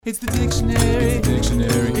It's the dictionary.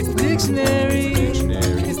 Dictionary. It's the dictionary.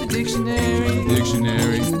 Dictionary. It's the dictionary.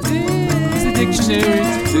 Dictionary. It's the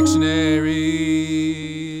dictionary.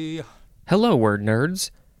 Dictionary. Hello, word nerds.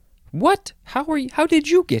 What? How are you? How did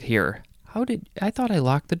you get here? I thought I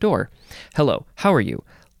locked the door. Hello, how are you?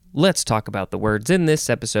 Let's talk about the words in this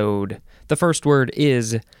episode. The first word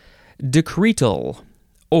is decretal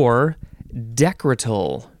or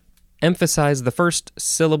decretal. Emphasize the first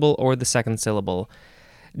syllable or the second syllable.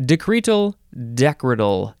 Decretal,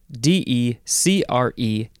 decretal, D-E-C-R-E-T-A-L,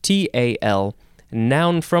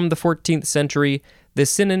 noun from the 14th century. The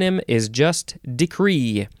synonym is just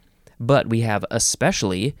decree, but we have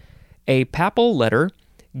especially a papal letter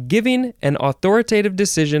giving an authoritative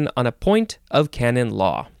decision on a point of canon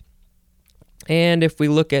law. And if we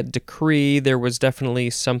look at decree, there was definitely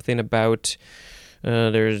something about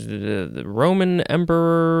there's the Roman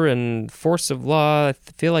emperor and force of law. I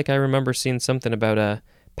feel like I remember seeing something about a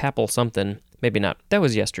papal something. Maybe not. That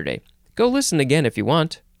was yesterday. Go listen again if you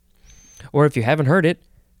want. Or if you haven't heard it,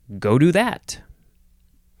 go do that.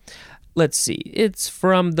 Let's see. It's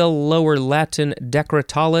from the Lower Latin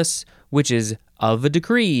decretalis, which is of a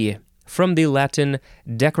decree, from the Latin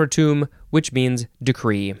decretum, which means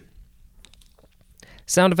decree.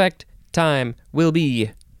 Sound effect time will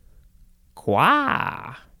be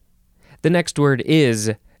qua. The next word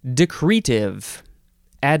is decretive,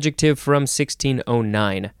 adjective from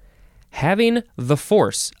 1609, having the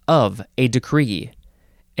force of a decree.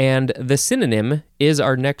 And the synonym is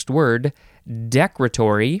our next word,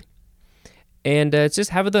 decretory, and it's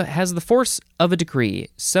just has the force of a decree.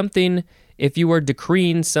 Something, if you are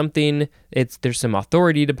decreeing something, there's some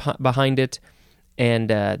authority behind it, and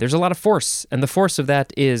there's a lot of force, and the force of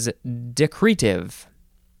that is decretive.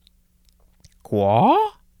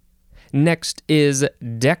 Qua? Next is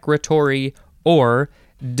decretory or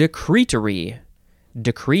decretory.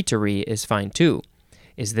 Decretory is fine too.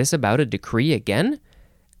 Is this about a decree again?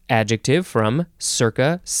 Adjective from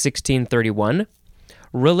circa 1631,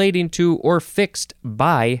 relating to or fixed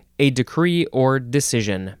by a decree or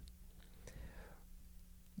decision.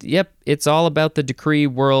 Yep, it's all about the decree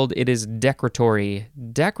world. It is decretory.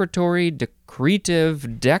 Decretory,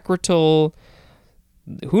 decretive, decretal.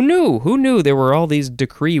 Who knew? Who knew there were all these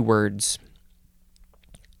decree words?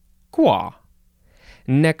 Qua.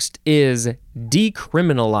 Next is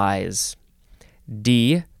decriminalize.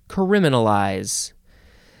 Decriminalize.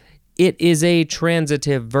 It is a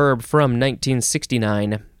transitive verb from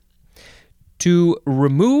 1969. To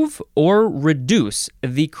remove or reduce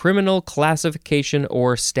the criminal classification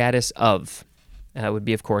or status of. That would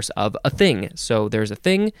be, of course, of a thing. So there's a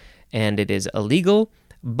thing, and it is illegal,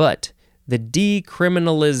 but the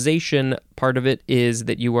decriminalization part of it is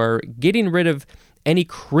that you are getting rid of any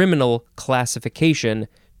criminal classification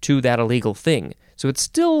to that illegal thing. So it's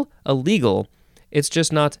still illegal, it's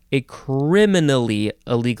just not a criminally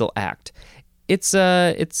illegal act. It's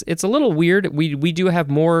a little weird. We do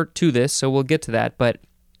have more to this, so we'll get to that, but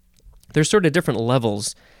there's sort of different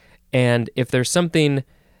levels, and if there's something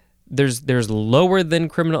there's lower than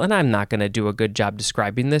criminal, and I'm not going to do a good job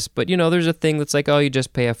describing this, but there's a thing that's like, oh, you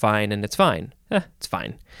just pay a fine and it's fine. It's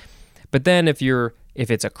fine. But then if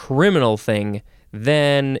it's a criminal thing,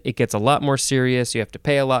 then it gets a lot more serious. You have to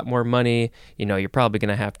pay a lot more money. You're probably going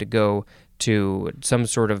to have to go to some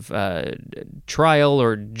sort of trial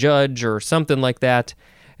or judge or something like that.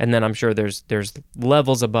 And then I'm sure there's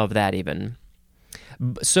levels above that even.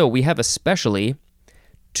 So we have especially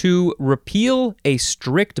to repeal a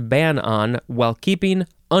strict ban on while keeping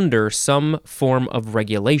under some form of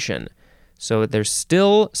regulation. So there's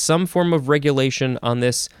still some form of regulation on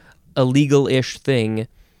this illegal-ish thing,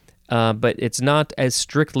 but it's not as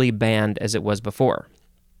strictly banned as it was before.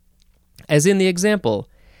 As in the example,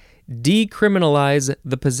 decriminalize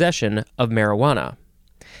the possession of marijuana.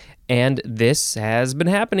 And this has been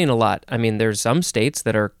happening a lot. I mean, there's some states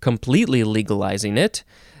that are completely legalizing it.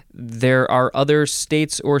 There are other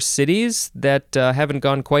states or cities that haven't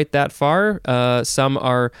gone quite that far. Some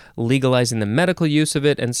are legalizing the medical use of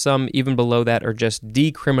it, and some, even below that, are just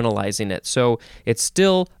decriminalizing it. So it's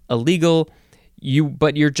still illegal,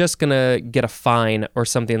 but you're just going to get a fine or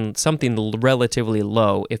something relatively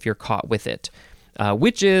low if you're caught with it,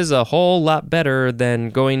 which is a whole lot better than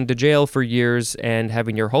going to jail for years and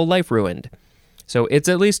having your whole life ruined. So it's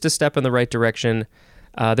at least a step in the right direction.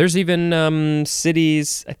 There's even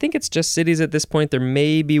cities, I think it's just cities at this point. There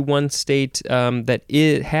may be one state that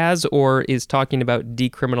has or is talking about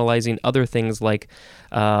decriminalizing other things like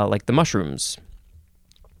the mushrooms.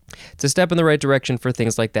 It's a step in the right direction for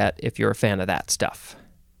things like that if you're a fan of that stuff.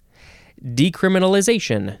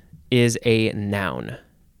 Decriminalization is a noun.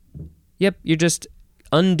 Yep, you're just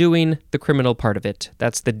undoing the criminal part of it.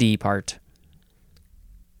 That's the D part.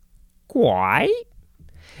 Why?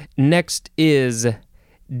 Next is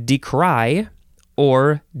decry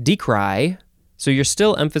or decry. So you're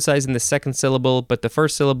still emphasizing the second syllable, but the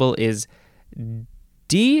first syllable is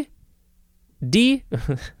D.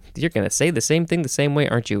 You're going to say the same thing the same way,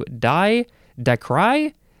 aren't you? Decry?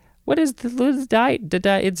 What is die?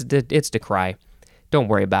 It's decry. Don't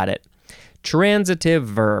worry about it. Transitive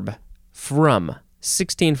verb from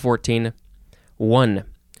 1614. 1.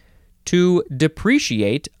 To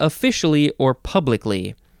depreciate officially or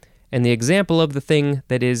publicly. And the example of the thing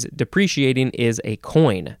that is depreciating is a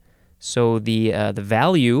coin. So the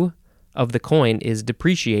value of the coin is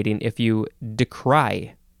depreciating if you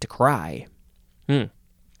decry.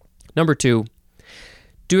 Number 2,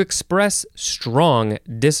 to express strong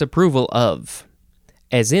disapproval of,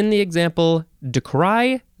 as in the example,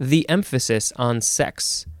 decry the emphasis on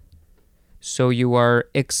sex. So you are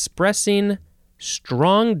expressing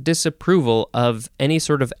strong disapproval of any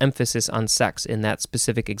sort of emphasis on sex in that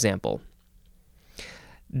specific example.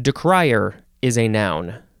 Decrier is a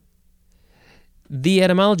noun. The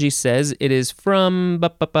etymology says it is from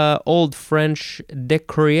Old French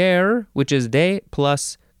décrier, which is de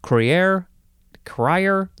plus crier.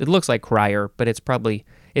 It looks like crier, but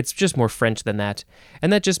it's just more French than that.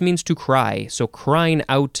 And that just means to cry. So crying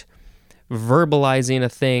out, verbalizing a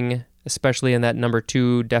thing, especially in that number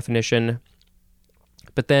 2 definition.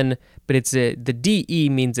 But it's the DE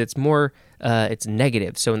means it's more, it's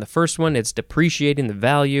negative. So in the first one, it's depreciating the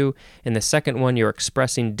value. In the second one, you're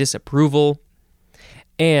expressing disapproval.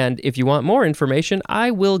 And if you want more information,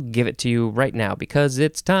 I will give it to you right now because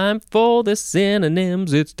it's time for the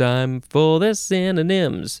synonyms.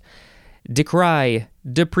 Decry,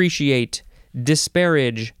 depreciate,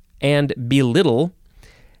 disparage, and belittle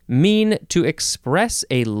mean to express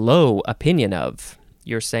a low opinion of.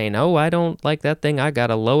 You're saying, oh, I don't like that thing. I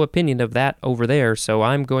got a low opinion of that over there, so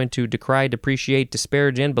I'm going to decry, depreciate,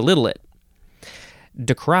 disparage, and belittle it.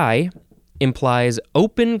 Decry implies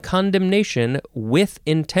open condemnation with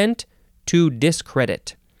intent to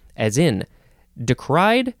discredit, as in,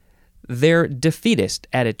 decried their defeatist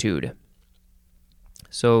attitude.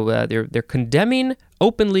 So they're condemning,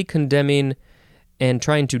 openly condemning, and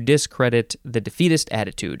trying to discredit the defeatist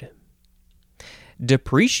attitude.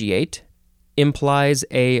 Depreciate implies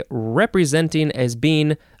a representing as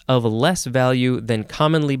being of less value than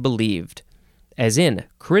commonly believed, as in,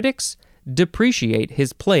 critics depreciate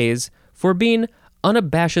his plays for being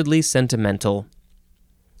unabashedly sentimental.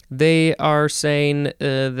 They are saying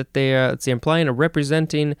that it's implying a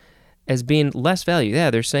representing as being less value.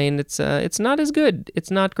 Yeah, they're saying it's not as good.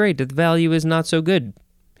 It's not great. The value is not so good.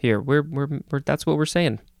 Here, that's what we're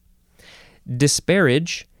saying.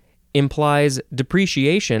 Disparage implies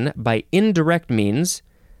depreciation by indirect means,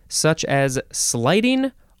 such as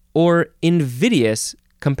slighting or invidious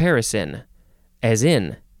comparison, as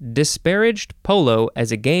in, disparaged polo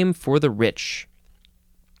as a game for the rich.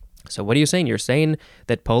 So what are you saying? You're saying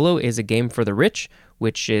that polo is a game for the rich,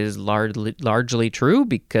 which is largely true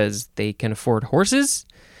because they can afford horses.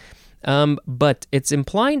 But it's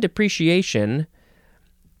implying depreciation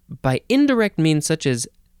by indirect means such as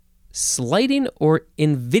slighting or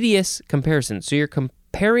invidious comparison. So you're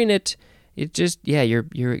comparing it. It just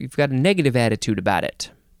you've got a negative attitude about it.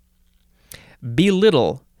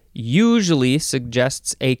 Belittle usually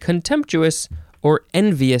suggests a contemptuous or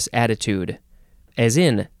envious attitude, as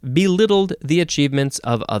in, belittled the achievements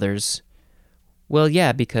of others. Well,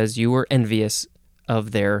 yeah, because you were envious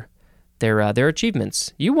of their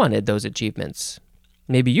achievements. You wanted those achievements.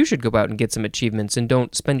 Maybe you should go out and get some achievements and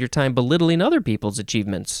don't spend your time belittling other people's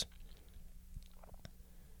achievements.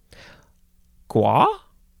 Quoi?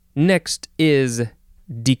 Next is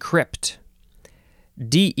decrypt.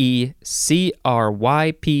 D-E-C-R-Y-P-T.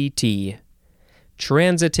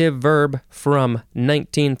 Transitive verb from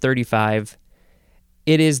 1935.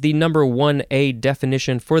 It is the number 1A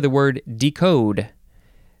definition for the word decode.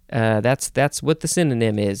 That's what the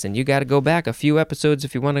synonym is, and you got to go back a few episodes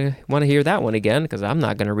if you want to hear that one again, because I'm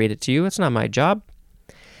not going to read it to you. It's not my job.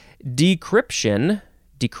 Decryption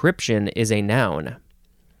is a noun.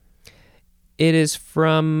 It is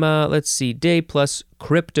from, de plus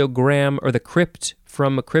cryptogram, or the crypt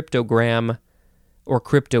from a cryptogram, or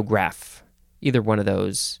cryptograph. Either one of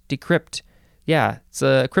those. Decrypt. Yeah, it's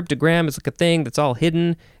a cryptogram. It's like a thing that's all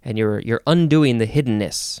hidden, and you're undoing the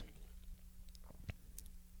hiddenness.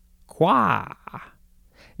 Qua.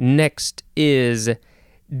 Next is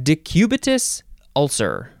decubitus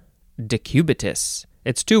ulcer. Decubitus.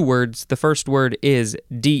 It's two words. The first word is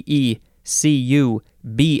D-E-C-U-B-I-T-U-S.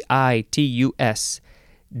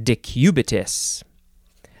 Decubitus.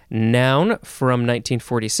 Noun from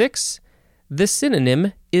 1946. The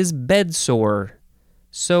synonym is bedsore.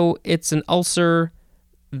 So it's an ulcer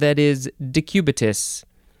that is decubitus.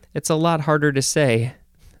 It's a lot harder to say.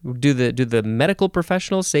 Do the medical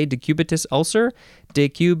professionals say decubitus ulcer?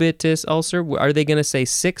 Decubitus ulcer? Are they going to say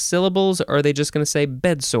 6 syllables, or are they just going to say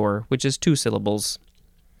bedsore, which is 2 syllables?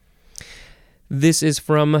 This is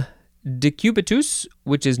from decubitus,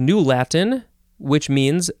 which is New Latin, which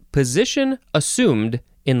means position assumed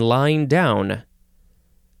in lying down.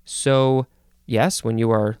 So, yes, when you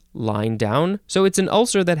are lying down. So it's an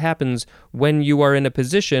ulcer that happens when you are in a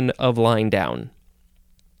position of lying down.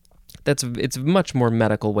 It's a much more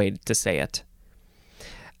medical way to say it.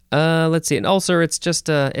 Let's see. An ulcer, it's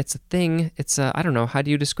a thing. I don't know. How do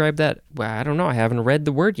you describe that? Well, I don't know. I haven't read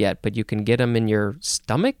the word yet, but you can get them in your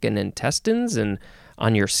stomach and intestines and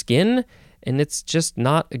on your skin, and it's just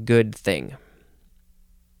not a good thing.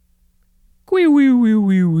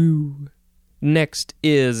 Next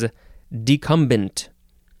is decumbent.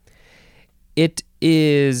 It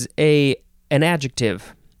is an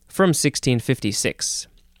adjective from 1656.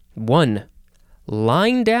 1.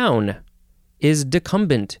 Lying down is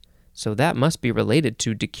decumbent, so that must be related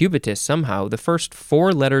to decubitus somehow. The first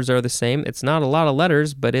 4 letters are the same. It's not a lot of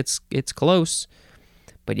letters, but it's close.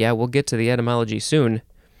 But yeah, we'll get to the etymology soon.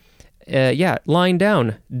 Lying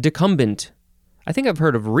down, decumbent. I think I've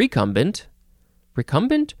heard of recumbent.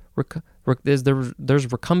 Recumbent?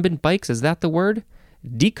 There's recumbent bikes, is that the word?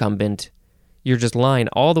 Decumbent. You're just lying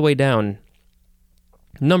all the way down.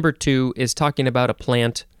 Number 2 is talking about a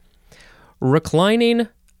plant reclining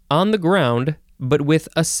on the ground, but with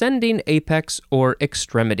ascending apex or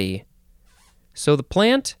extremity. So the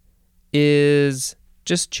plant is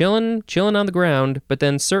just chilling on the ground, but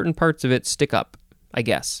then certain parts of it stick up, I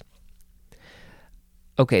guess.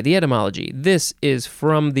 Okay, the etymology. This is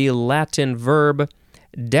from the Latin verb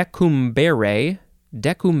decumbere,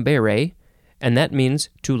 and that means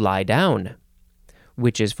to lie down,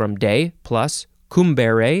 which is from de plus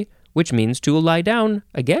cumbere, which means to lie down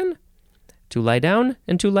again. To lie down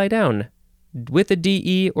and to lie down, with a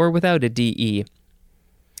de or without a de.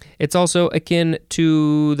 It's also akin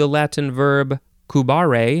to the Latin verb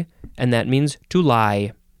cubare, and that means to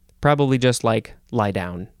lie, probably just like lie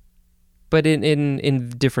down, but in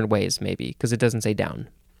different ways maybe, because it doesn't say down.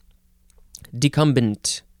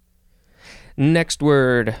 Decumbent. Next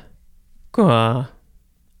word. What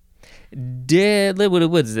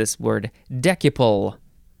is this word? Decupal.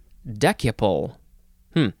 Decuple.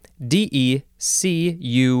 D-E-C-U-P-L-E.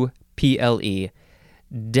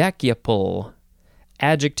 Decupal.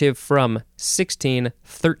 Adjective from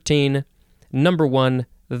 1613. Number 1,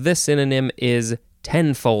 the synonym is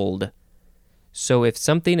tenfold. So if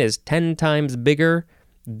something is 10 times bigger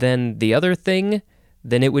than the other thing,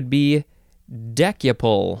 then it would be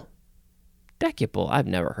decupal. Decupal, I've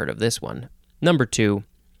never heard of this one. Number 2,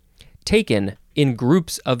 taken in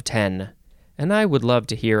groups of 10. And I would love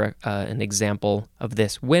to hear an example of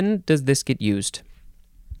this. When does this get used?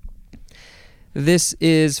 This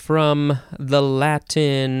is from the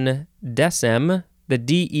Latin decem. The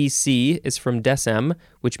DEC is from decem,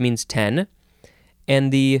 which means 10.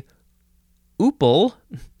 And the upul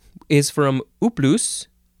is from uplus,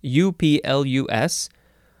 U-P-L-U-S,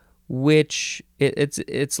 which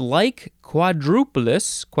it's like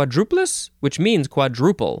quadruplus, which means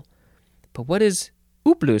quadruple. But what does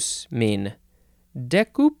uplus mean?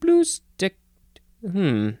 Decuplus?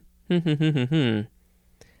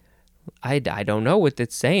 I don't know what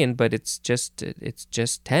it's saying, but it's just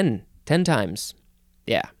 10 times.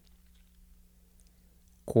 Yeah.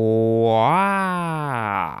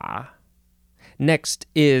 Next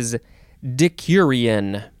is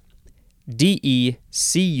decurion. D-E-C-U-R-I-O-N.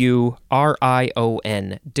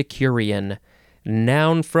 Decurion.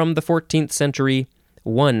 Noun from the 14th century.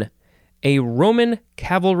 1. A Roman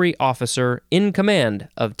cavalry officer in command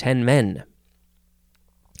of 10 men.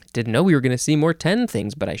 Didn't know we were going to see more 10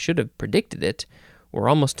 things, but I should have predicted it. We're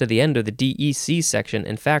almost to the end of the DEC section.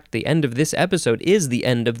 In fact, the end of this episode is the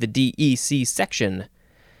end of the DEC section.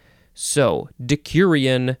 So,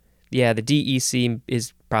 decurion, yeah, the DEC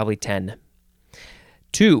is probably 10.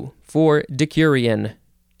 2, for decurion,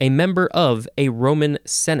 a member of a Roman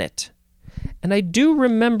Senate. And I do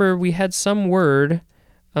remember we had some word,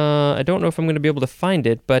 I don't know if I'm going to be able to find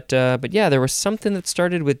it, but yeah, there was something that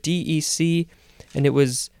started with DEC, and it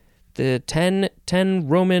was the 10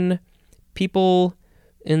 Roman people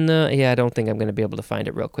in the... Yeah, I don't think I'm going to be able to find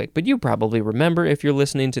it real quick, but you probably remember if you're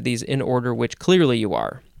listening to these in order, which clearly you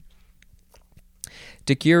are.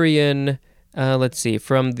 Decurion, let's see,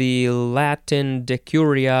 from the Latin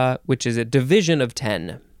decuria, which is a division of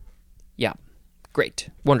 10. Yeah, Great.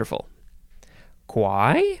 Wonderful.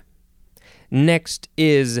 Quai. Next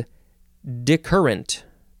is decurrent.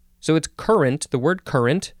 So it's current, the word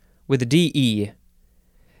current, with a D-E.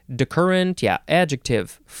 Decurrent,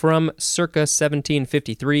 adjective, from circa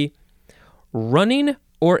 1753. Running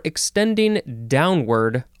or extending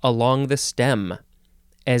downward along the stem,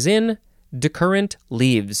 as in decurrent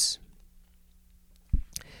leaves.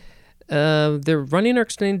 They're running or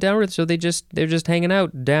extending downward, so they're just hanging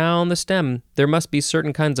out down the stem. There must be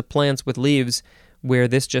certain kinds of plants with leaves where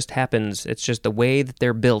this just happens. It's just the way that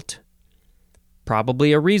they're built.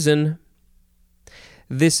 Probably a reason.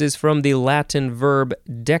 This is from the Latin verb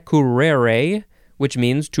decurrere, which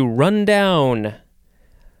means to run down,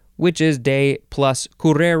 which is de plus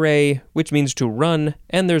currere, which means to run,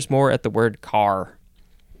 and there's more at the word car.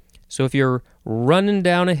 So if you're running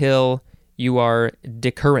down a hill, you are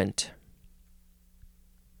decurrent.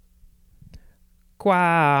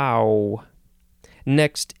 Quow.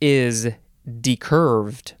 Next is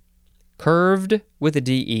decurved. Curved with a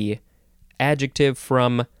D-E. Adjective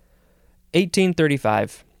from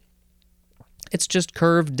 1835. It's just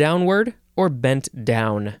curved downward or bent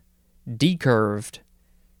down. Decurved.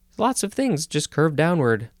 Lots of things just curve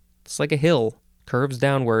downward. It's like a hill. Curves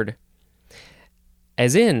downward.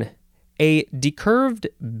 As in, a decurved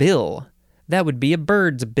bill. That would be a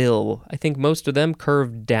bird's bill. I think most of them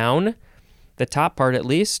curve down, the top part at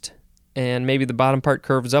least, and maybe the bottom part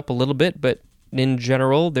curves up a little bit, but in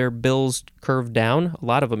general, their bills curve down, a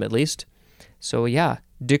lot of them at least. So yeah,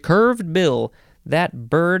 decurved bill. That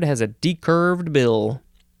bird has a decurved bill.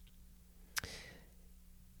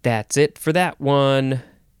 That's it for that one.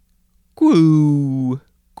 Quoo,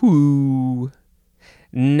 quoo.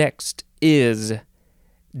 Next is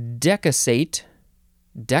decussate,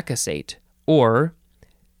 or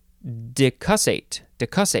decussate.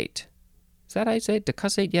 Is that how you say it?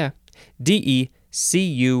 Decussate? Yeah. D-E-C-U-S-S-A-T-E.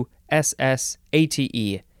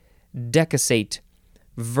 Decussate.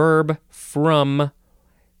 Verb from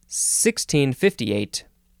 1658.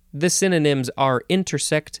 The synonyms are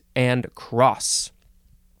intersect and cross.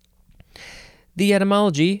 The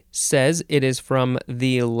etymology says it is from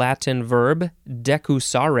the Latin verb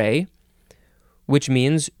decussare, which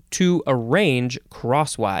means to arrange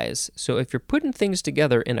crosswise. So if you're putting things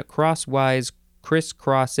together in a crosswise,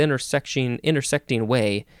 crisscross, intersecting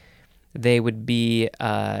way, they would be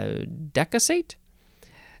decussate.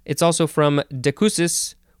 It's also from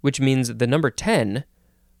decussis, which means the number 10,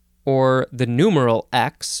 or the numeral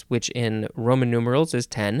X, which in Roman numerals is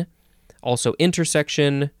 10. Also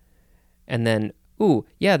intersection, and then,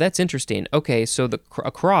 that's interesting. Okay, so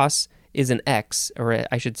a cross is an X, or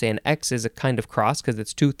I should say an X is a kind of cross because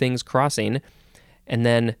it's two things crossing. And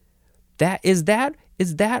then is that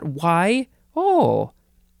why? Oh,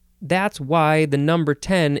 that's why the number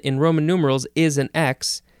 10 in Roman numerals is an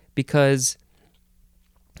X, because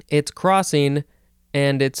it's crossing,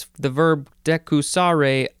 and it's the verb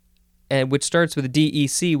decussare, which starts with a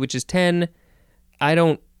D-E-C, which is 10. I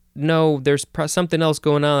don't know. There's something else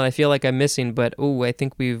going on I feel like I'm missing, but I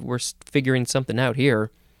think we're figuring something out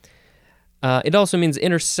here. It also means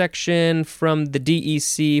intersection from the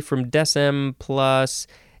DEC, from decem plus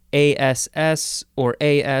ASS or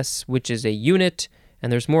AS, which is a unit.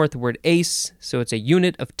 And there's more at the word ace, so it's a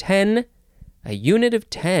unit of 10. A unit of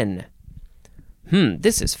 10.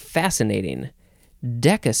 This is fascinating.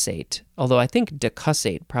 Decussate. Although I think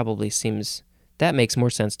decussate probably that makes more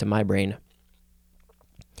sense to my brain.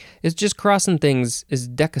 It's just crossing things is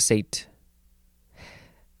decussate.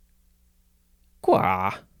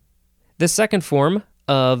 Qua. The second form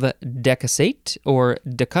of decussate or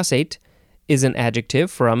decussate is an adjective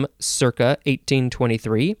from circa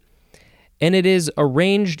 1823, and it is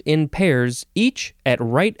arranged in pairs, each at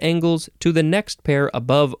right angles to the next pair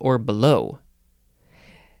above or below.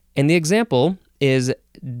 And the example is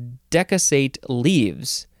decussate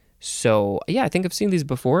leaves. So, I think I've seen these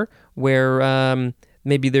before, where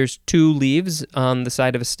maybe there's two leaves on the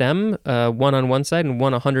side of a stem, one on one side and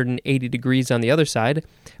one 180 degrees on the other side,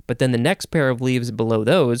 but then the next pair of leaves below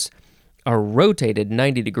those are rotated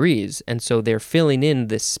 90 degrees, and so they're filling in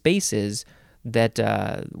the spaces that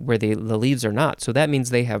where the leaves are not. So that means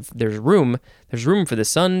there's room for the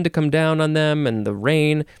sun to come down on them and the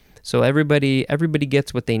rain, so everybody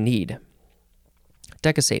gets what they need.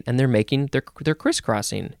 Decussate, and they're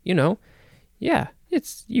crisscrossing, Yeah,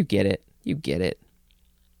 you get it.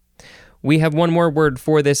 We have one more word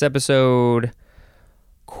for this episode.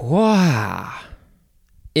 Qua.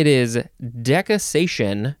 It is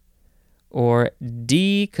decussation or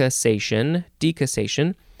decussation.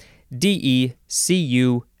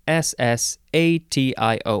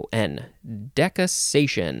 D-E-C-U-S-S-A-T-I-O-N.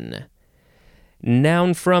 Decussation.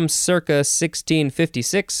 Noun from circa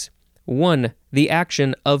 1656. 1. The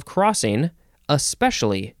action of crossing,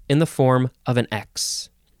 especially in the form of an X.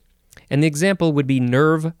 And the example would be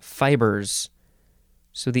nerve fibers.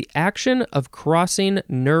 So the action of crossing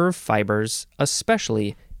nerve fibers,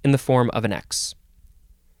 especially in the form of an X.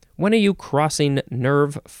 When are you crossing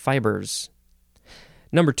nerve fibers?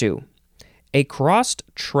 Number 2. A crossed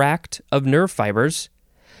tract of nerve fibers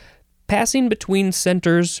passing between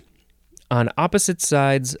centers on opposite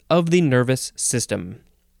sides of the nervous system.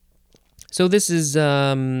 So this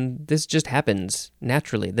just happens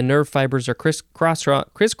naturally. The nerve fibers are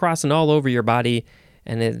crisscrossing all over your body,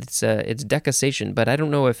 and it's decussation. But I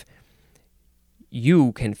don't know if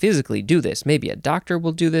you can physically do this. Maybe a doctor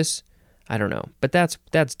will do this. I don't know. But that's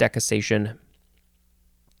decussation.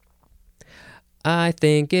 I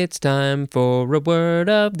think it's time for a word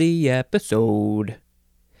of the episode.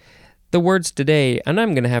 The words today, and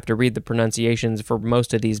I'm going to have to read the pronunciations for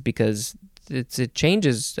most of these because it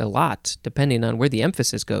changes a lot depending on where the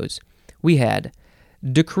emphasis goes. We had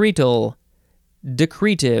decretal,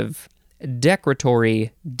 decretive,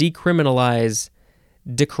 decretory, decriminalize,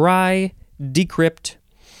 decry, decrypt,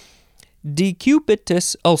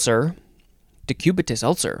 decubitus ulcer, decumbent,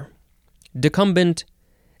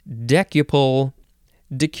 decupal,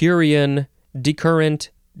 decurion, decurrent,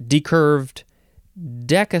 decurved,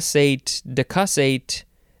 decussate,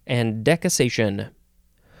 and decussation.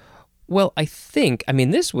 Well, there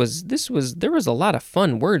was a lot of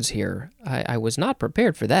fun words here. I was not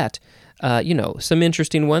prepared for that. Some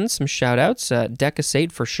interesting ones, some shout-outs.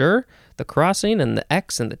 Decussate for sure. The crossing and the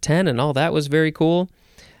X and the 10 and all that was very cool.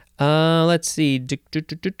 Let's see. What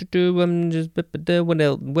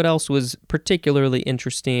else was particularly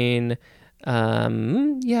interesting?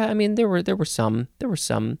 There were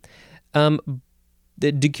some.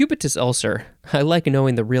 The decubitus ulcer. I like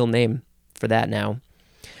knowing the real name for that now.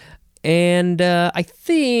 And I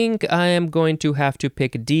think I am going to have to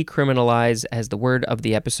pick decriminalize as the word of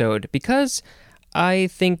the episode because I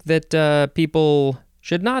think that people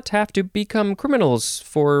should not have to become criminals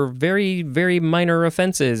for very, very minor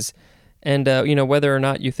offenses. And, whether or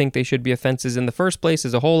not you think they should be offenses in the first place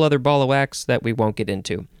is a whole other ball of wax that we won't get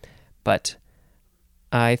into. But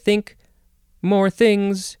I think more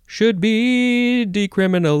things should be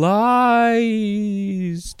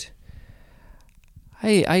decriminalized.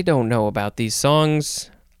 I don't know about these songs.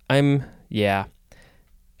 Should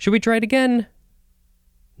we try it again?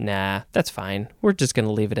 Nah, that's fine. We're just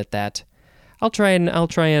gonna leave it at that. I'll try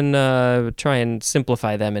and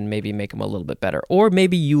simplify them and maybe make them a little bit better. Or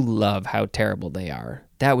maybe you love how terrible they are.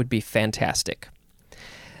 That would be fantastic.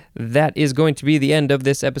 That is going to be the end of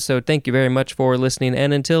this episode. Thank you very much for listening,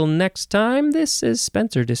 and until next time, this is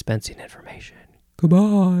Spencer dispensing information.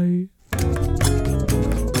 Goodbye.